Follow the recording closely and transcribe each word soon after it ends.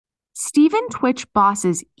Stephen Twitch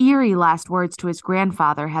Boss's eerie last words to his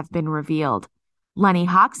grandfather have been revealed. Lenny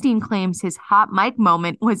Hochstein claims his hot mic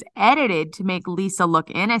moment was edited to make Lisa look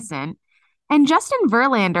innocent. And Justin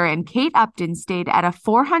Verlander and Kate Upton stayed at a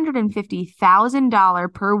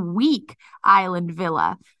 $450,000 per week island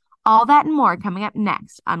villa. All that and more coming up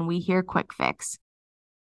next on We Hear Quick Fix.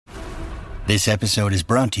 This episode is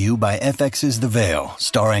brought to you by FX's The Veil,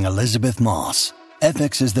 starring Elizabeth Moss.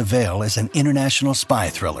 FX's The Veil is an international spy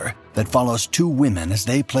thriller that follows two women as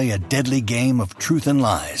they play a deadly game of truth and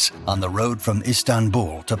lies on the road from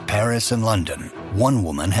Istanbul to Paris and London. One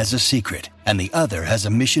woman has a secret, and the other has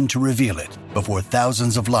a mission to reveal it before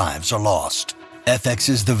thousands of lives are lost.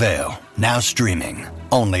 FX's The Veil, now streaming,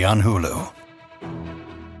 only on Hulu.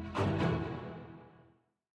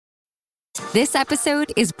 This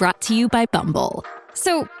episode is brought to you by Bumble.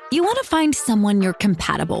 So, you want to find someone you're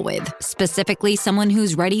compatible with, specifically someone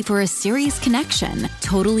who's ready for a serious connection,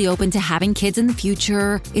 totally open to having kids in the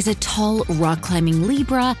future, is a tall, rock-climbing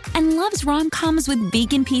Libra, and loves rom-coms with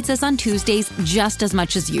vegan pizzas on Tuesdays just as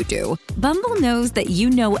much as you do. Bumble knows that you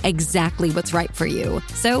know exactly what's right for you.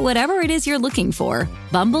 So whatever it is you're looking for,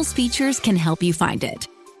 Bumble's features can help you find it.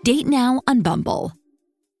 Date now on Bumble.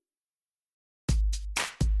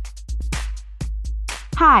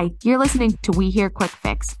 Hi, you're listening to We Hear Quick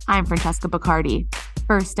Fix. I'm Francesca Baccardi.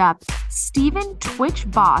 First up, Stephen Twitch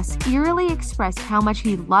Boss eerily expressed how much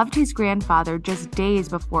he loved his grandfather just days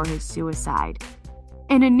before his suicide.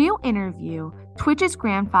 In a new interview, Twitch's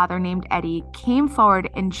grandfather named Eddie came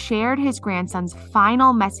forward and shared his grandson's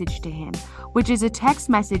final message to him, which is a text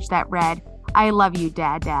message that read, "I love you,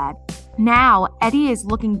 Dad. Now, Eddie is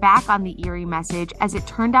looking back on the eerie message as it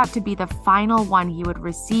turned out to be the final one he would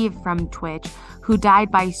receive from Twitch, who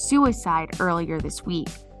died by suicide earlier this week.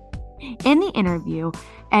 In the interview,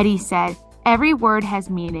 Eddie said, "Every word has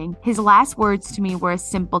meaning. His last words to me were a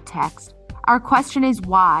simple text. Our question is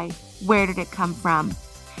why? Where did it come from?"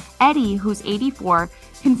 Eddie, who's 84,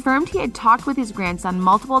 confirmed he had talked with his grandson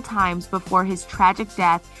multiple times before his tragic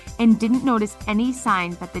death and didn't notice any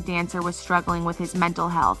signs that the dancer was struggling with his mental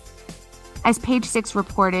health. As Page Six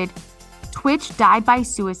reported, Twitch died by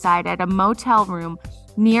suicide at a motel room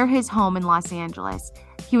near his home in Los Angeles.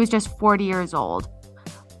 He was just 40 years old.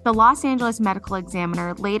 The Los Angeles Medical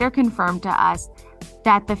Examiner later confirmed to us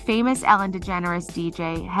that the famous Ellen DeGeneres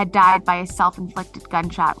DJ had died by a self-inflicted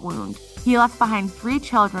gunshot wound. He left behind 3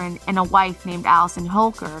 children and a wife named Allison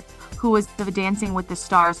Holker, who was the Dancing with the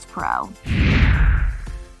Stars pro.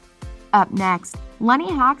 Up next,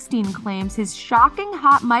 Lenny Hochstein claims his shocking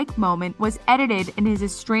hot mic moment was edited in his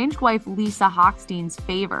estranged wife Lisa Hochstein's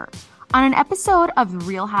favor. On an episode of The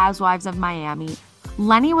Real Housewives of Miami,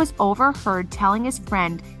 Lenny was overheard telling his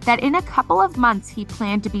friend that in a couple of months he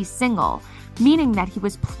planned to be single, meaning that he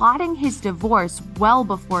was plotting his divorce well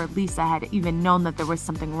before Lisa had even known that there was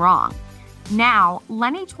something wrong. Now,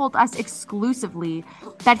 Lenny told us exclusively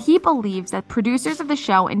that he believes that producers of the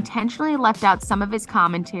show intentionally left out some of his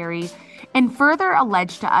commentary and further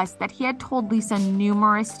alleged to us that he had told Lisa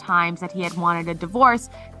numerous times that he had wanted a divorce,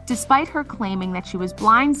 despite her claiming that she was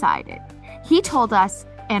blindsided. He told us,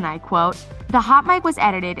 and I quote, "The hot mic was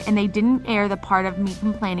edited and they didn't air the part of me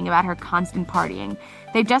complaining about her constant partying.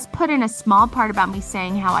 They just put in a small part about me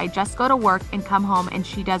saying how I just go to work and come home and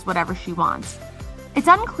she does whatever she wants." It's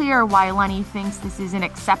unclear why Lenny thinks this is an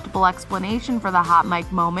acceptable explanation for the hot mic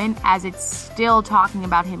moment, as it's still talking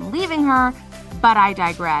about him leaving her, but I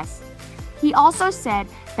digress. He also said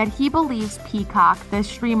that he believes Peacock, the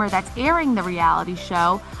streamer that's airing the reality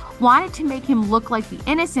show, wanted to make him look like the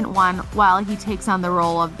innocent one while he takes on the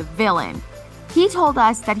role of the villain. He told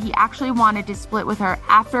us that he actually wanted to split with her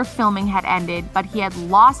after filming had ended, but he had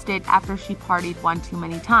lost it after she partied one too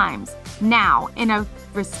many times. Now, in a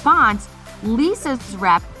response, Lisa's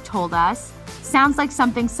rep told us, "Sounds like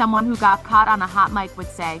something someone who got caught on a hot mic would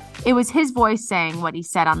say. It was his voice saying what he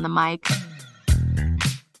said on the mic."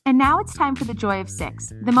 And now it's time for the Joy of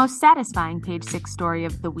Six, the most satisfying Page Six story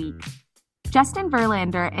of the week. Justin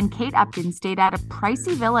Verlander and Kate Upton stayed at a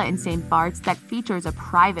pricey villa in St. Bart's that features a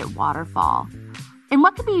private waterfall. In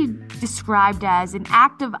what could be described as an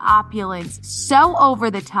act of opulence so over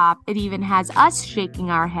the top it even has us shaking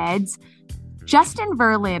our heads, Justin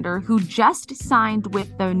Verlander, who just signed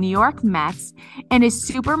with the New York Mets, and his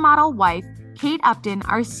supermodel wife, Kate Upton,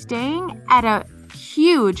 are staying at a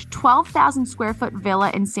huge 12,000 square foot villa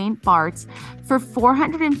in St. Bart's for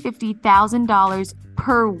 $450,000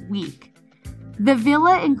 per week. The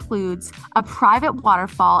villa includes a private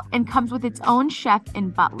waterfall and comes with its own chef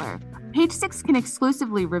and butler. Page Six can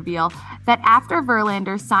exclusively reveal that after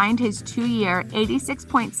Verlander signed his 2-year,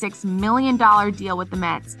 $86.6 million deal with the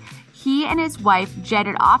Mets, he and his wife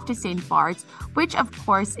jetted off to St. Bart's, which of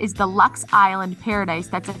course is the Lux Island paradise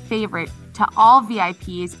that's a favorite to all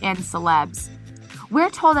VIPs and celebs. We're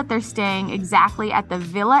told that they're staying exactly at the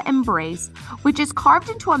Villa Embrace, which is carved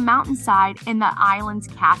into a mountainside in the island's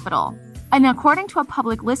capital. And according to a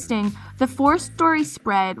public listing, the 4-story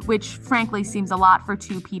spread, which frankly seems a lot for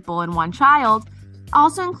 2 people and 1 child,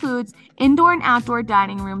 also includes indoor and outdoor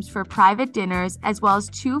dining rooms for private dinners, as well as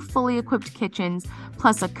 2 fully equipped kitchens,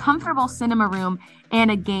 plus a comfortable cinema room and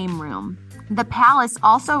a game room. The palace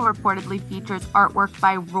also reportedly features artwork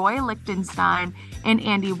by Roy Lichtenstein and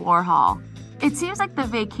Andy Warhol. It seems like the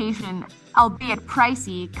vacation, albeit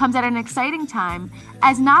pricey, comes at an exciting time,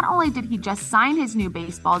 as not only did he just sign his new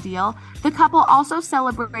baseball deal, the couple also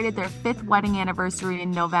celebrated their 5th wedding anniversary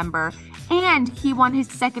in November, and he won his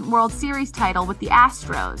 2nd World Series title with the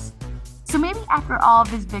Astros. So maybe after all of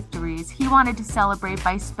his victories, he wanted to celebrate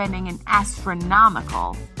by spending an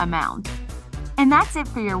astronomical amount. And that's it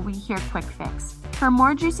for your We Hear Quick Fix. For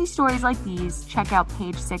more juicy stories like these, check out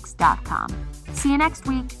page6.com. See you next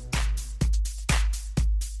week.